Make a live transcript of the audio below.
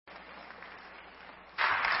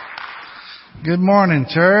Good morning,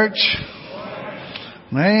 church.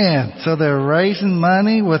 Man, so they're raising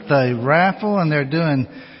money with a raffle and they're doing,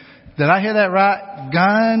 did I hear that right?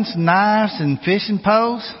 Guns, knives, and fishing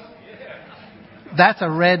poles? That's a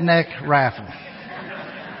redneck raffle.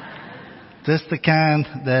 Just the kind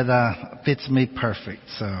that fits me perfect.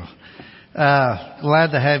 So,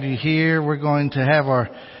 glad to have you here. We're going to have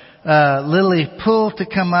our Lily Poole to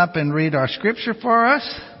come up and read our scripture for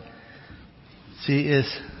us. She is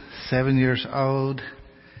 7 years old.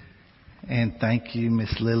 And thank you,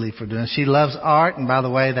 Miss Lily, for doing it. She loves art, and by the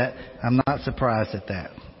way, that I'm not surprised at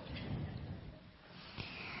that.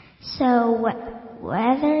 So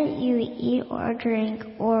whether you eat or drink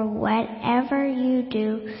or whatever you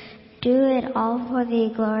do, do it all for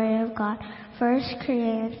the glory of God. 1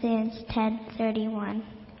 Corinthians 10:31.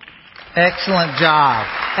 Excellent job.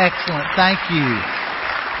 Excellent. Thank you.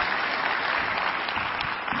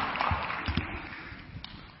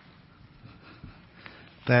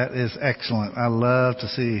 That is excellent. I love to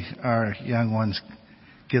see our young ones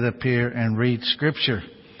get up here and read scripture.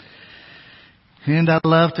 And I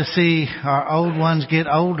love to see our old ones get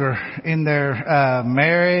older in their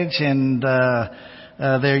marriage and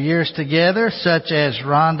their years together, such as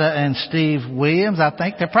Rhonda and Steve Williams. I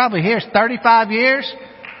think they're probably here 35 years.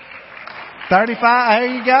 35.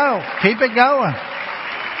 There you go. Keep it going.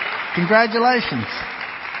 Congratulations.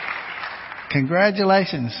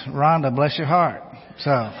 Congratulations, Rhonda. Bless your heart.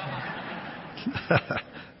 So,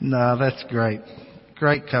 no, that's great.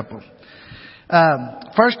 Great couple.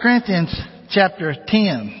 1 Corinthians chapter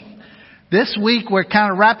 10. This week we're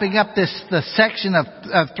kind of wrapping up the section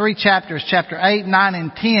of three chapters, chapter 8, 9,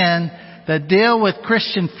 and 10, that deal with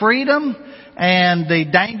Christian freedom and the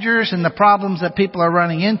dangers and the problems that people are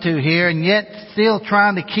running into here, and yet still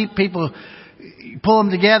trying to keep people, pull them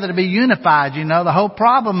together to be unified. You know, the whole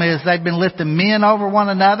problem is they've been lifting men over one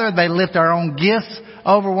another. They lift our own gifts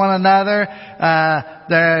over one another.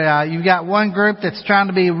 You've got one group that's trying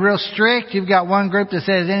to be real strict. You've got one group that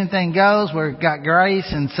says anything goes. We've got grace.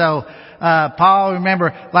 And so, Paul,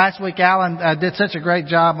 remember last week Alan did such a great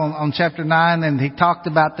job on chapter 9, and he talked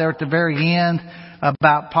about there at the very end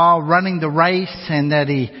about Paul running the race, and that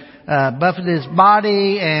he buffeted his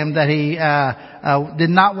body, and that he did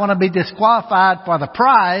not want to be disqualified for the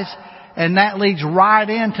prize. And that leads right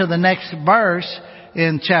into the next verse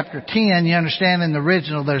in chapter 10. You understand, in the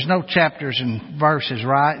original there's no chapters and verses,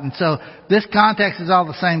 right? And so this context is all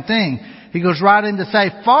the same thing. He goes right in to say,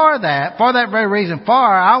 for that very reason,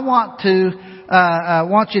 I want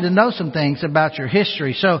you to know some things about your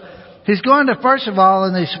history. So he's going to, first of all,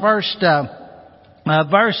 in these first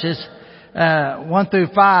verses 1 through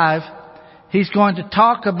 5, he's going to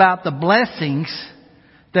talk about the blessings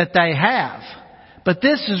that they have. But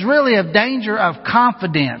this is really a danger of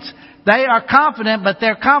confidence. They are confident, but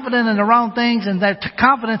they're confident in the wrong things, and their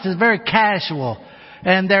confidence is very casual.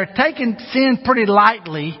 And they're taking sin pretty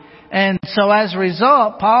lightly. And so as a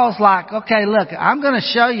result, Paul's like, okay, look, I'm going to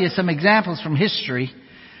show you some examples from history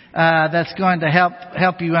that's going to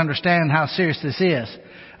help you understand how serious this is.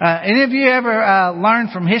 Any of you ever learned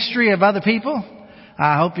from history of other people?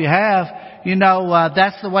 I hope you have. You know,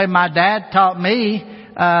 that's the way my dad taught me.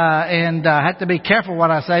 And I have to be careful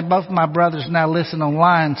what I say. Both of my brothers now listen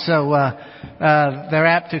online, so they're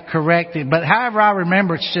apt to correct it. But however I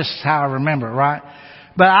remember, it's just how I remember, right?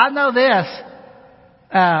 But I know this.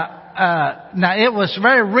 Now it was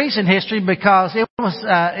very recent history, because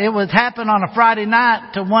it would happen on a Friday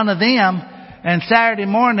night to one of them, and Saturday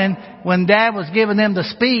morning when Dad was giving them the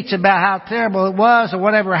speech about how terrible it was or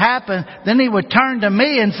whatever happened, then he would turn to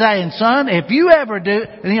me and say, "And son, if you ever do,"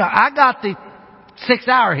 and I got the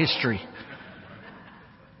 6-hour history.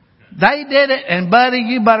 They did it, and buddy,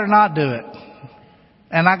 you better not do it.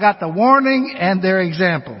 And I got the warning and their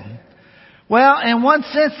example. Well, in one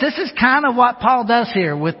sense, this is kind of what Paul does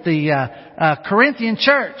here with the Corinthian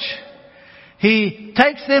church. He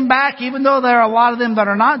takes them back, even though there are a lot of them that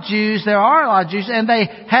are not Jews. There are a lot of Jews, and they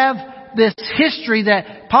have this history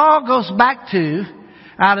that Paul goes back to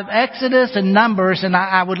out of Exodus and Numbers, and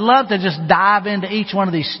I would love to just dive into each one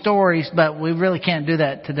of these stories, but we really can't do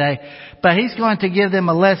that today. But he's going to give them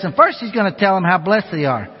a lesson. First, he's going to tell them how blessed they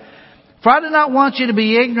are. For I do not want you to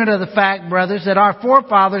be ignorant of the fact, brothers, that our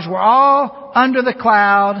forefathers were all under the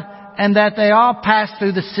cloud, and that they all passed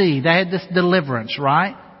through the sea. They had this deliverance,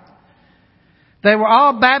 right? They were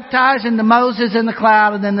all baptized into Moses in the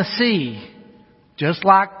cloud and in the sea, just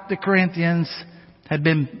like the Corinthians had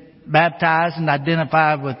been baptized and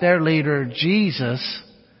identified with their leader, Jesus.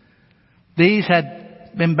 These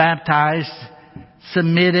had been baptized,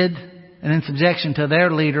 submitted, and in subjection to their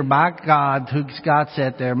leader by God, who God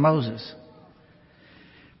set there, Moses.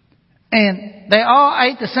 And they all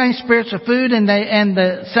ate the same spiritual food and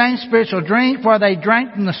the same spiritual drink, for they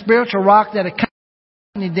drank from the spiritual rock that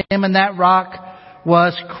accompanied them, and that rock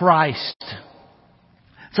was Christ.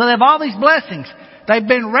 So they have all these blessings. They've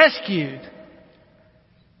been rescued.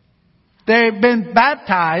 They've been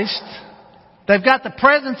baptized. They've got the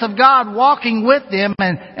presence of God walking with them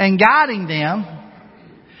and guiding them.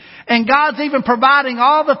 And God's even providing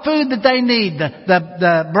all the food that they need.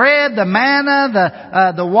 The bread, the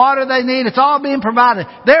manna, the water they need. It's all being provided.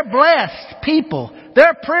 They're blessed people.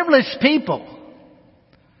 They're privileged people.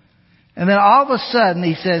 And then all of a sudden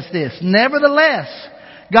he says this, nevertheless,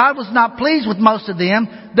 God was not pleased with most of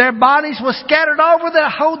them. Their bodies were scattered over the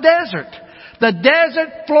whole desert. The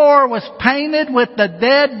desert floor was painted with the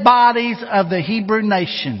dead bodies of the Hebrew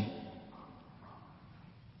nation.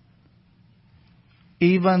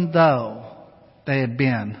 Even though they had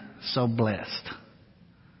been so blessed.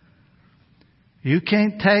 You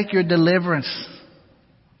can't take your deliverance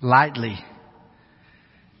lightly.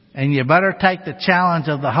 And you better take the challenge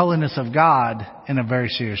of the holiness of God in a very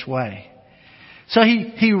serious way. So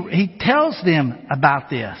he tells them about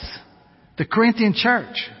this. The Corinthian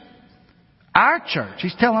church. Our church.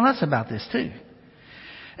 He's telling us about this too.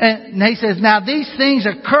 And he says, now these things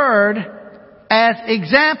occurred as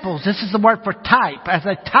examples. This is the word for type. As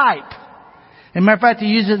a type. And matter of fact, he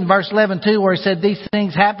used it in verse 11 too, where he said these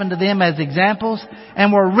things happened to them as examples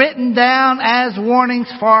and were written down as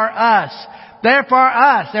warnings for us. They're for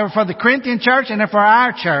us. They were for the Corinthian church and they're for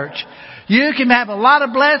our church. You can have a lot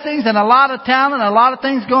of blessings and a lot of talent and a lot of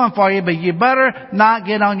things going for you, but you better not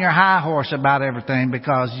get on your high horse about everything,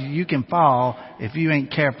 because you can fall if you ain't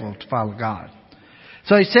careful to follow God.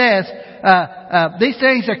 So he says, these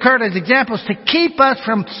things occurred as examples to keep us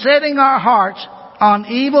from setting our hearts on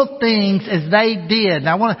evil things as they did.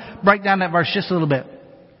 Now I want to break down that verse just a little bit.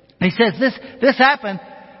 He says this happened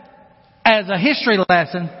as a history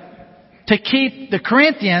lesson to keep the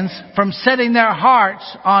Corinthians from setting their hearts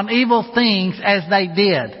on evil things as they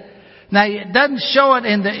did. Now, it doesn't show it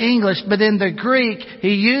in the English, but in the Greek,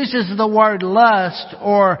 he uses the word lust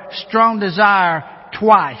or strong desire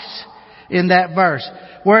twice in that verse.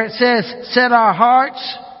 Where it says, set our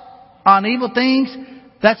hearts on evil things,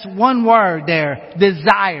 that's one word there,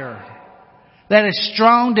 desire. That is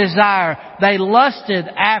strong desire. They lusted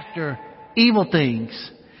after evil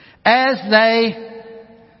things. As they...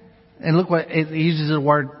 And look what it uses the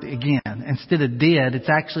word again. Instead of did, it's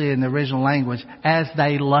actually in the original language, as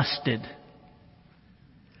they lusted.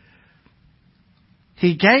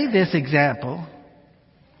 He gave this example,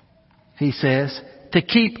 he says, to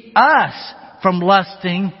keep us from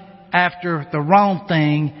lusting after the wrong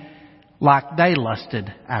thing like they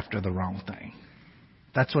lusted after the wrong thing.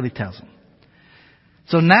 That's what he tells them.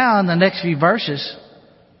 So now in the next few verses,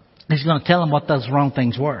 he's going to tell them what those wrong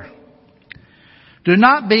things were. Do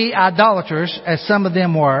not be idolaters, as some of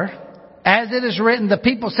them were. As it is written, the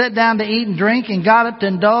people sat down to eat and drink and got up to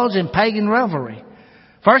indulge in pagan revelry.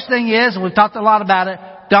 First thing is, we've talked a lot about it,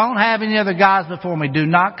 don't have any other gods before me. Do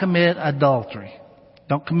not commit adultery.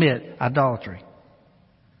 Don't commit idolatry.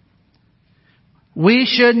 We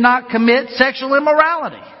should not commit sexual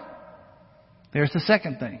immorality. There's the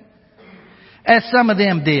second thing. As some of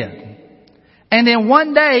them did. And in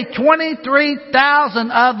one day,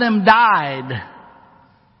 23,000 of them died.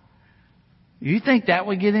 You think that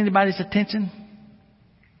would get anybody's attention?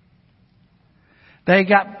 They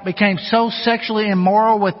became so sexually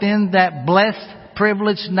immoral within that blessed,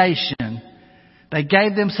 privileged nation. They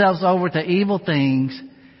gave themselves over to evil things.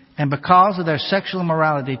 And because of their sexual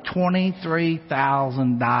immorality,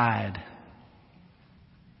 23,000 died.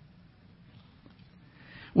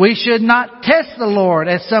 We should not test the Lord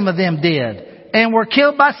as some of them did and were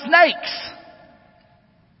killed by snakes.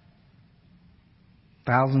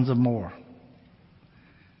 Thousands of more.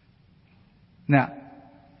 Now,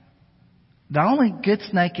 the only good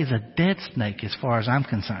snake is a dead snake as far as I'm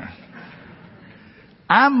concerned.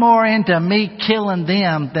 I'm more into me killing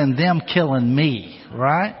them than them killing me,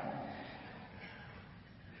 right?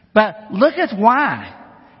 But look at why.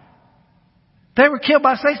 They were killed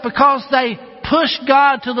by snakes because they pushed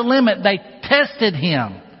God to the limit. They tested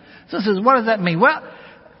Him. So it says, what does that mean? Well,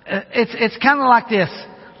 it's kind of like this.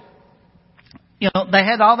 You know, they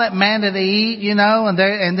had all that manna to eat, you know, and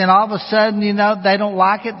then all of a sudden, you know, they don't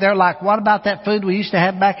like it. They're like, what about that food we used to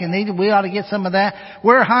have back in Egypt? We ought to get some of that.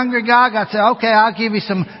 We're hungry, God. God said, okay, I'll give you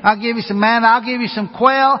some manna. I'll give you some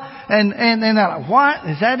quail. And they're like, what?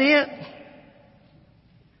 Is that it?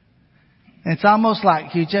 And it's almost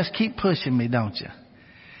like you just keep pushing me, don't you?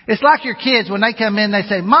 It's like your kids when they come in, they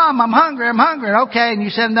say, Mom, I'm hungry. Okay. And you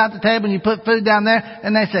set them down at the table and you put food down there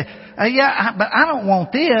and they say, Yeah, but I don't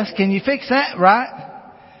want this. Can you fix that,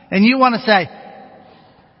 right? And you want to say,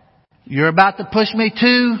 you're about to push me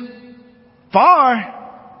too far.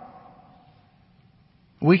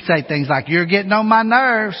 We say things like, you're getting on my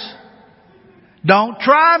nerves. Don't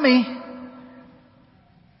try me.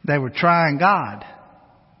 They were trying God.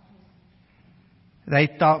 They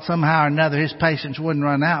thought somehow or another His patience wouldn't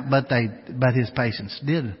run out, but His patience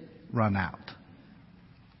did run out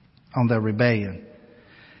on their rebellion.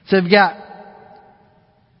 So you've got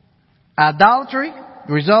idolatry,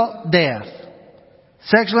 result death.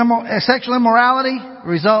 Sexual immorality,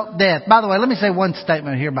 result death. By the way, let me say one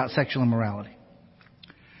statement here about sexual immorality.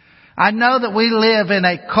 I know that we live in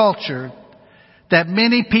a culture that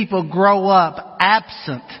many people grow up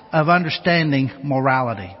absent of understanding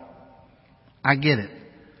morality. I get it.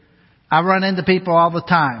 I run into people all the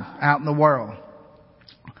time out in the world.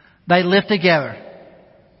 They live together.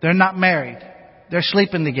 They're not married. They're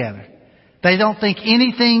sleeping together. They don't think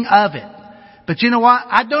anything of it. But you know what?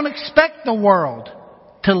 I don't expect the world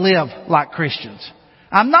to live like Christians.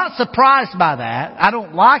 I'm not surprised by that. I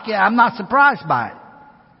don't like it. I'm not surprised by it.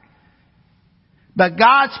 But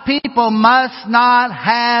God's people must not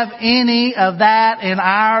have any of that in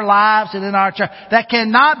our lives and in our church. That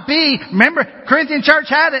cannot be. Remember, Corinthian church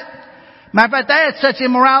had it. Matter of fact, they had such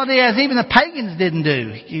immorality as even the pagans didn't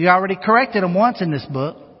do. You already corrected them once in this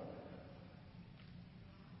book.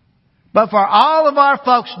 But for all of our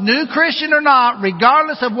folks, new Christian or not,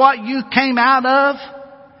 regardless of what you came out of,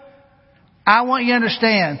 I want you to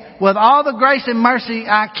understand, with all the grace and mercy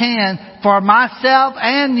I can for myself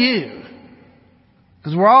and you,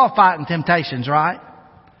 because we're all fighting temptations, right?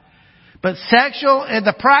 But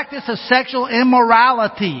the practice of sexual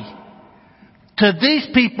immorality to these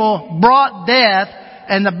people brought death,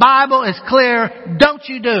 and the Bible is clear, don't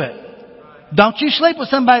you do it. Don't you sleep with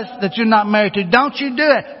somebody that you're not married to. Don't you do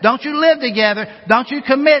it. Don't you live together. Don't you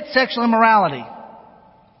commit sexual immorality.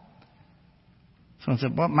 Someone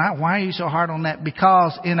said, well, why are you so hard on that?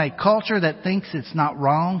 Because in a culture that thinks it's not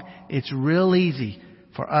wrong, it's real easy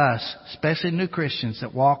for us, especially new Christians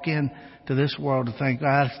that walk into this world, to think,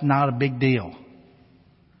 it's not a big deal.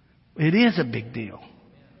 It is a big deal.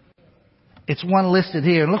 It's one listed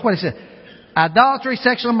here. And look what it said. Idolatry,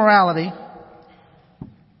 sexual immorality,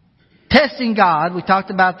 testing God. We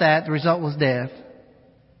talked about that. The result was death.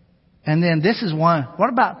 And then this is one. What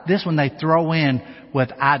about this one they throw in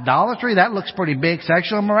with idolatry? That looks pretty big.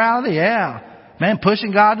 Sexual immorality? Yeah. Man,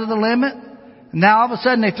 pushing God to the limit. Now all of a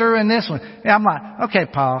sudden they threw in this one. Yeah, I'm like, okay,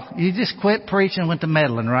 Paul, you just quit preaching with the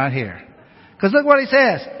meddling right here. Because look what he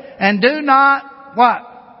says. And do not, what?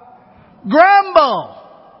 Grumble.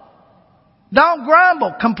 Don't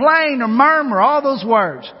grumble, complain or murmur, all those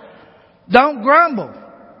words. Don't grumble.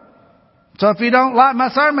 So if you don't like my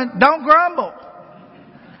sermon, don't grumble.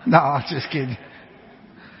 No, I'm just kidding.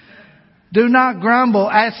 Do not grumble,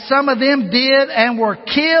 as some of them did and were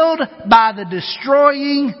killed by the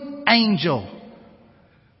destroying angel.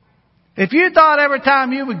 If you thought every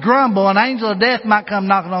time you would grumble, an angel of death might come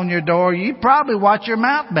knocking on your door, you'd probably watch your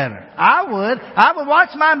mouth better. I would watch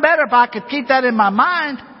mine better if I could keep that in my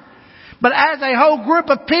mind. But as a whole group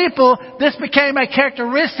of people, this became a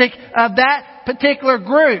characteristic of that particular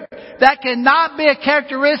group. That cannot be a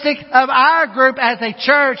characteristic of our group as a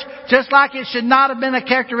church, just like it should not have been a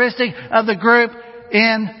characteristic of the group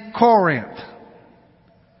in Corinth.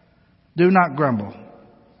 Do not grumble.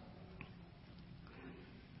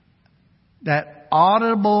 That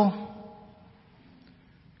audible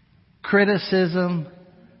criticism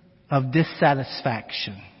of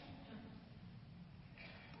dissatisfaction.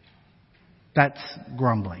 That's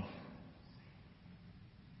grumbling.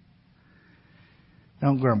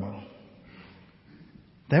 Don't grumble.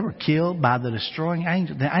 They were killed by the destroying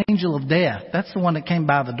angel, the angel of death. That's the one that came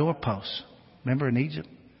by the doorpost. Remember in Egypt?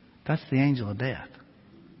 That's the angel of death.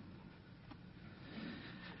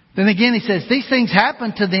 Then again he says, these things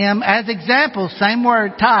happened to them as examples, same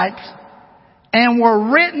word, types, and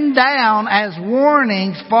were written down as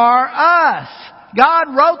warnings for us. God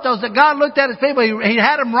wrote those, that God looked at His people. He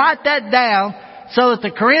had them write that down so that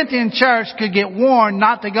the Corinthian church could get warned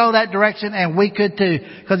not to go that direction, and we could too.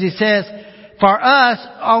 Because He says, for us,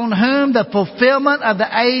 on whom the fulfillment of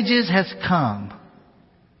the ages has come.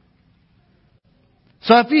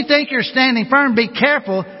 So if you think you're standing firm, be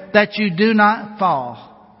careful that you do not fall.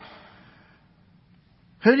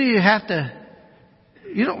 Who do you have to...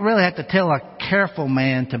 You don't really have to tell a careful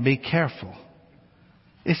man to be careful.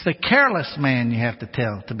 It's the careless man you have to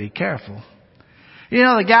tell to be careful. You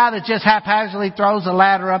know, the guy that just haphazardly throws a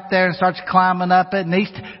ladder up there and starts climbing up it, and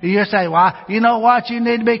you say, well, you know what, you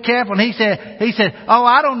need to be careful. And he said, oh,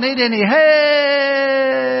 I don't need any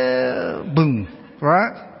boom,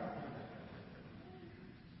 right?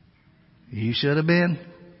 You should have been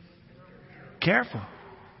careful.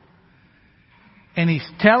 And he's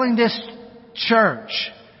telling this church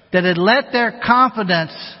that had let their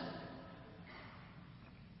confidence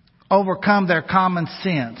overcome their common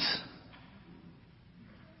sense.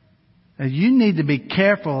 And you need to be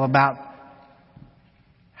careful about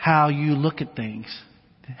how you look at things,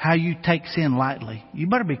 how you take sin lightly. You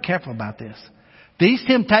better be careful about this. These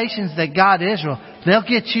temptations that God Israel, they'll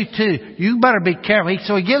get you too. You better be careful.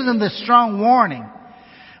 So he gives them this strong warning.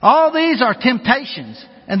 All these are temptations.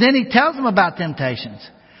 And then he tells them about temptations.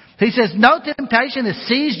 He says, no temptation has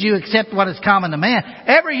seized you except what is common to man.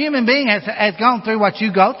 Every human being has gone through what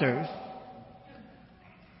you go through.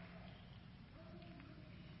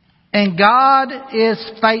 And God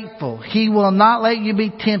is faithful. He will not let you be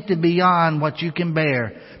tempted beyond what you can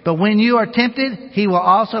bear. But when you are tempted, He will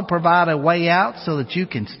also provide a way out so that you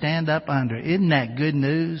can stand up under. Isn't that good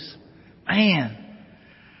news? Man.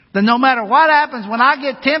 That no matter what happens when I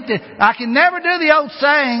get tempted, I can never do the old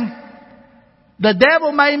saying, the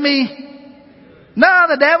devil made me. No,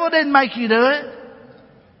 the devil didn't make you do it.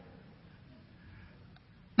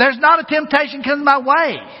 There's not a temptation comes my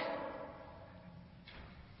way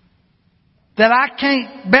that I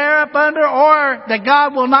can't bear up under, or that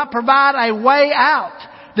God will not provide a way out.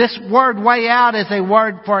 This word way out is a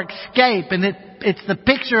word for escape, and it's the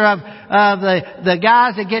picture of the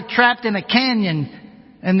guys that get trapped in a canyon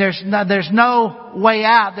and there's no way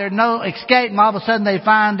out, there's no escape, and all of a sudden they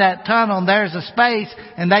find that tunnel and there's a space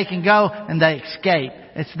and they can go and they escape.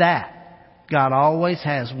 It's that. God always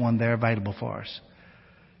has one there available for us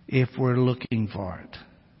if we're looking for it.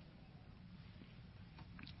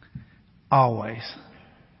 Always.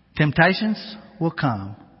 Temptations will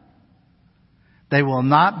come. They will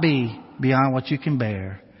not be beyond what you can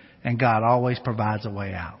bear. And God always provides a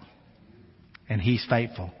way out. And He's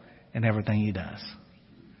faithful in everything He does.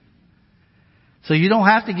 So you don't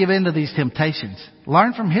have to give in to these temptations.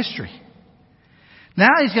 Learn from history. Now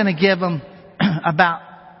He's going to give them about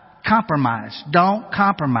compromise. Don't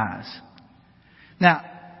compromise. Now,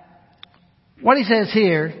 what He says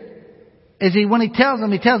here is when He tells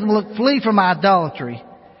them, look, flee from idolatry.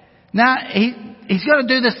 Now, He's going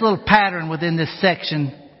to do this little pattern within this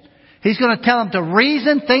section. He's going to tell them to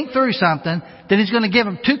reason, think through something. Then He's going to give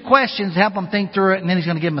them two questions to help them think through it. And then He's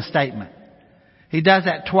going to give them a statement. He does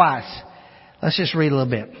that twice. Let's just read a little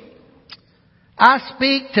bit. I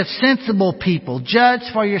speak to sensible people. Judge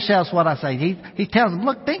for yourselves what I say. He tells them,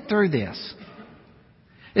 look, think through this.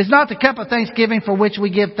 Is not the cup of thanksgiving for which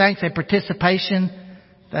we give thanks a participation?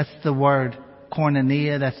 That's the word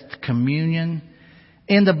koinonia. That's communion.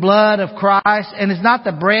 In the blood of Christ. And is not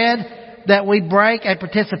the bread that we break a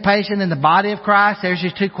participation in the body of Christ? There's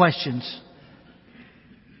your two questions.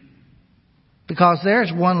 Because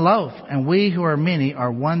there's one loaf, and we who are many are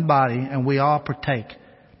one body, and we all partake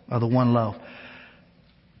of the one loaf.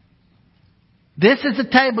 This is the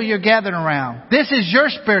table you're gathering around. This is your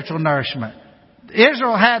spiritual nourishment.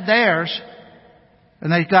 Israel had theirs, and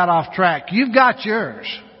they got off track. You've got yours.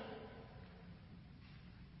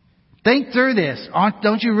 Think through this.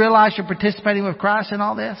 Don't you realize you're participating with Christ in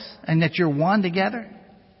all this? And that you're one together?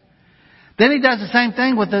 Then He does the same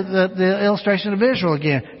thing with the illustration of Israel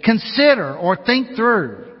again. Consider or think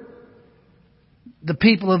through the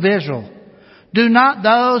people of Israel. Do not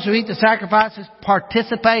those who eat the sacrifices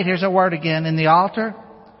participate, here's a word again, in the altar?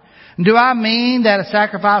 Do I mean that a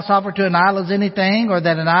sacrifice offered to an idol is anything, or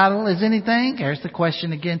that an idol is anything? Here's the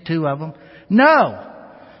question again, two of them. No.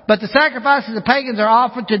 But the sacrifices of pagans are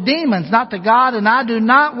offered to demons, not to God, and I do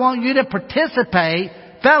not want you to participate,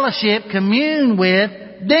 fellowship, commune with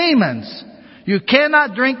demons. You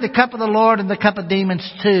cannot drink the cup of the Lord and the cup of demons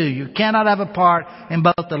too. You cannot have a part in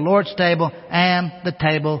both the Lord's table and the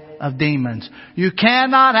table of demons. You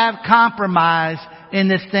cannot have compromise in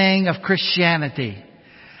this thing of Christianity.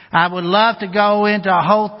 I would love to go into a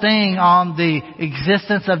whole thing on the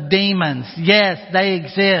existence of demons. Yes, they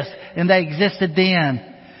exist, and they existed then.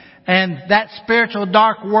 And that spiritual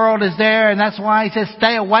dark world is there, and that's why He says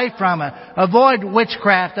stay away from it. Avoid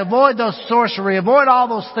witchcraft, avoid those sorcery, avoid all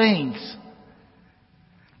those things.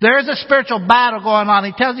 There is a spiritual battle going on.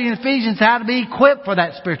 He tells you in Ephesians how to be equipped for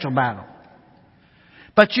that spiritual battle.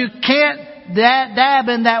 But you can't dab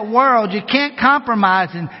in that world. You can't compromise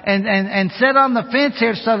and sit on the fence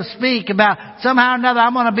here, so to speak, about somehow or another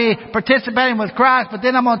I'm going to be participating with Christ, but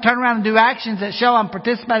then I'm going to turn around and do actions that show I'm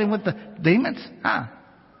participating with the demons.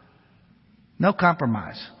 No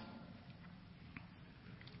compromise.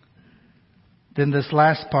 Then this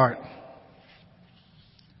last part.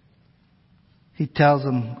 He tells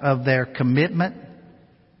them of their commitment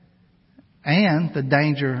and the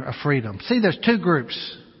danger of freedom. See, there's two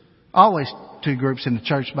groups. Always two groups in the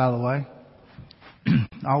church, by the way.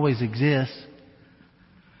 Always exists.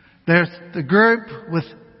 There's the group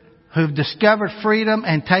who've discovered freedom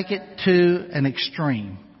and take it to an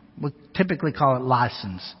extreme. We typically call it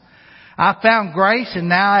license. I found grace and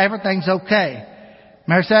now everything's okay.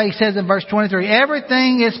 Remember, he says in verse 23,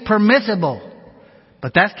 everything is permissible.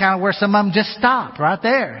 But that's kind of where some of them just stop right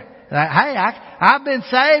there. Like, hey, I've been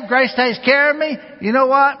saved. Grace takes care of me. You know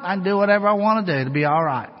what? I can do whatever I want to do to be all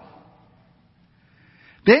right.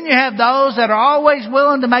 Then you have those that are always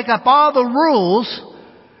willing to make up all the rules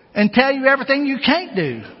and tell you everything you can't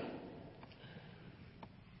do.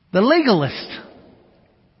 The legalist.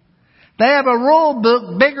 They have a rule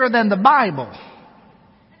book bigger than the Bible.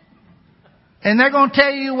 And they're going to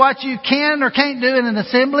tell you what you can or can't do in an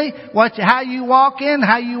assembly, how you walk in,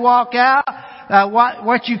 how you walk out,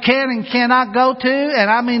 what you can and cannot go to.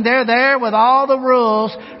 And I mean, they're there with all the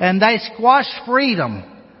rules and they squash freedom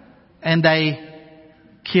and they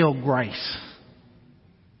kill grace.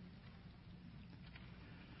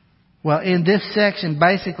 Well, in this section,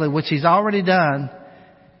 basically, which he's already done,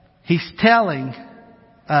 he's telling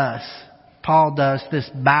us, Paul does, this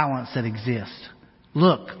balance that exists.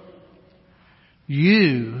 Look,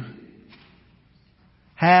 you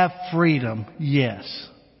have freedom, yes.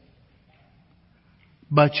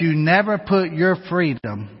 But you never put your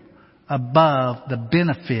freedom above the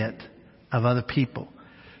benefit of other people.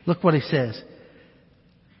 Look what he says.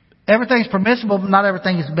 Everything's permissible, but not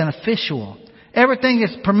everything is beneficial. Everything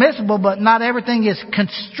is permissible, but not everything is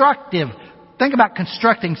constructive. Think about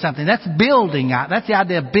constructing something. That's building. That's the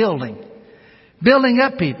idea of building. Building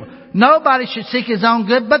up people. Nobody should seek his own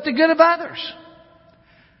good, but the good of others.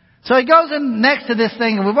 So he goes in next to this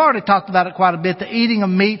thing, and we've already talked about it quite a bit, the eating of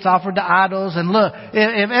meats offered to idols. And look,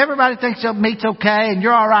 if everybody thinks meat's okay and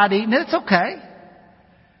you're all right eating it, it's okay.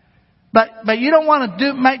 But you don't want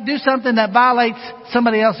to do something that violates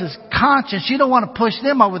somebody else's conscience. You don't want to push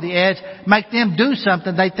them over the edge, make them do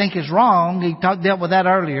something they think is wrong. He dealt with that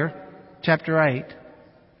earlier, chapter 8.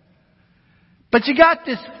 But you got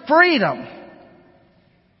this freedom.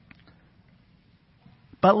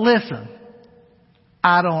 But listen,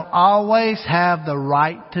 I don't always have the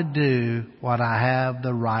right to do what I have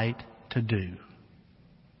the right to do.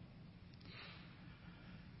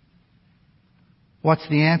 What's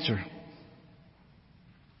the answer?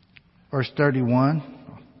 Verse 31.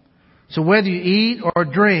 So whether you eat or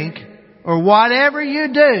drink or whatever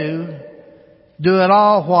you do it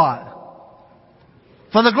all what?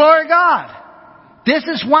 For the glory of God. This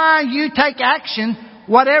is why you take action,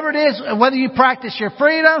 whatever it is, whether you practice your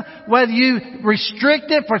freedom, whether you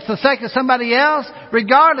restrict it for the sake of somebody else,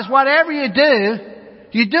 regardless, whatever you do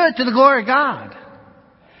it to the glory of God.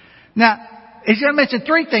 Now, he's going to mention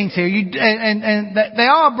three things here. And they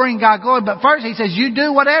all bring God glory. But first he says, you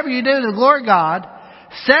do whatever you do to the glory of God.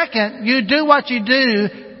 Second, you do what you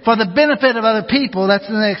do for the benefit of other people. That's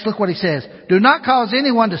the next. Look what he says. Do not cause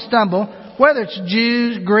anyone to stumble, whether it's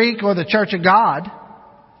Jews, Greek, or the church of God,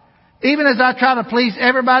 even as I try to please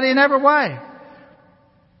everybody in every way.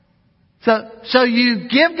 So you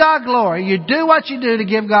give God glory. You do what you do to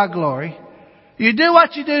give God glory. You do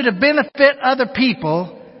what you do to benefit other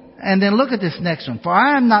people. And then look at this next one. For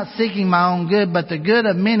I am not seeking my own good, but the good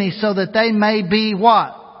of many, so that they may be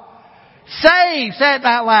what? Saved. Say it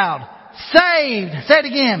out loud. Saved. Say it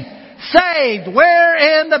again. Saved.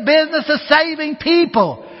 We're in the business of saving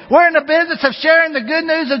people. We're in the business of sharing the good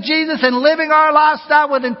news of Jesus and living our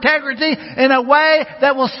lifestyle with integrity in a way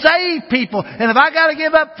that will save people. And if I got to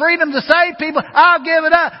give up freedom to save people, I'll give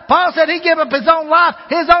it up. Paul said he gave up his own life,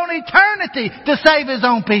 his own eternity to save his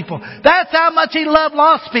own people. That's how much he loved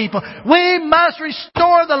lost people. We must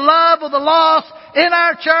restore the love of the lost in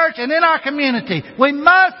our church and in our community. We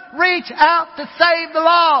must reach out to save the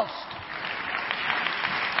lost.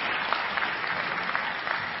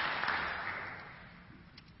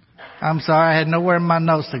 I'm sorry, I had nowhere in my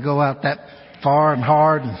notes to go out that far and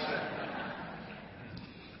hard.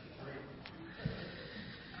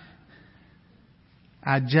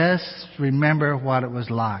 I just remember what it was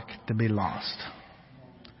like to be lost.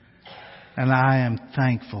 And I am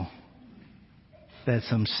thankful that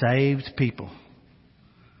some saved people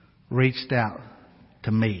reached out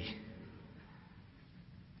to me.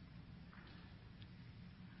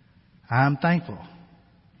 I'm thankful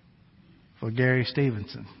for Gary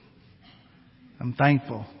Stevenson. I'm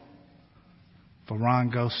thankful for Ron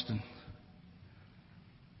Ghostin.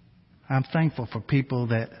 I'm thankful for people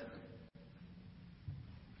that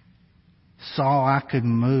saw I could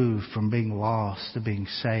move from being lost to being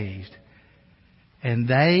saved. And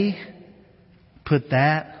they put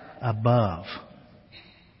that above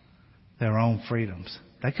their own freedoms.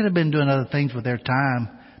 They could have been doing other things with their time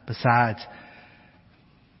besides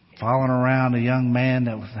following around a young man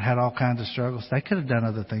that had all kinds of struggles. They could have done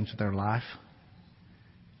other things with their life.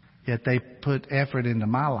 Yet they put effort into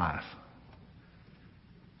my life.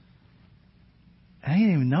 And he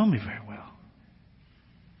didn't even know me very well.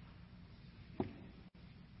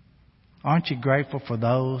 Aren't you grateful for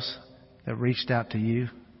those that reached out to you?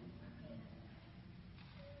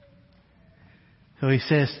 So he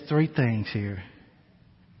says 3 things here.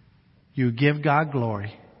 You give God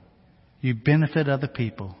glory, you benefit other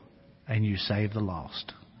people, and you save the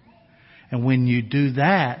lost. And when you do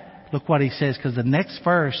that, look what he says, because the next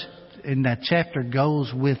verse in that chapter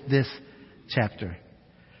goes with this chapter.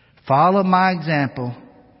 Follow my example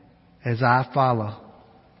as I follow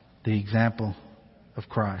the example of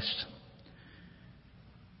Christ.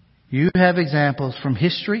 You have examples from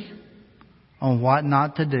history on what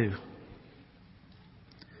not to do.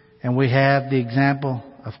 And we have the example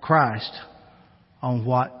of Christ on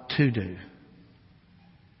what to do.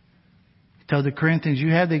 He told the Corinthians,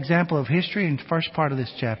 you have the example of history in the first part of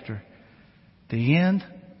this chapter. The end,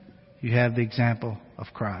 you have the example of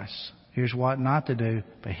Christ. Here's what not to do,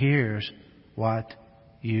 but here's what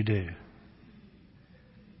you do.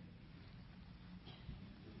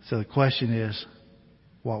 So the question is,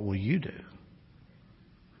 what will you do?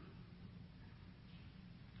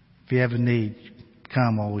 If you have a need,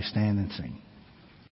 come while we stand and sing.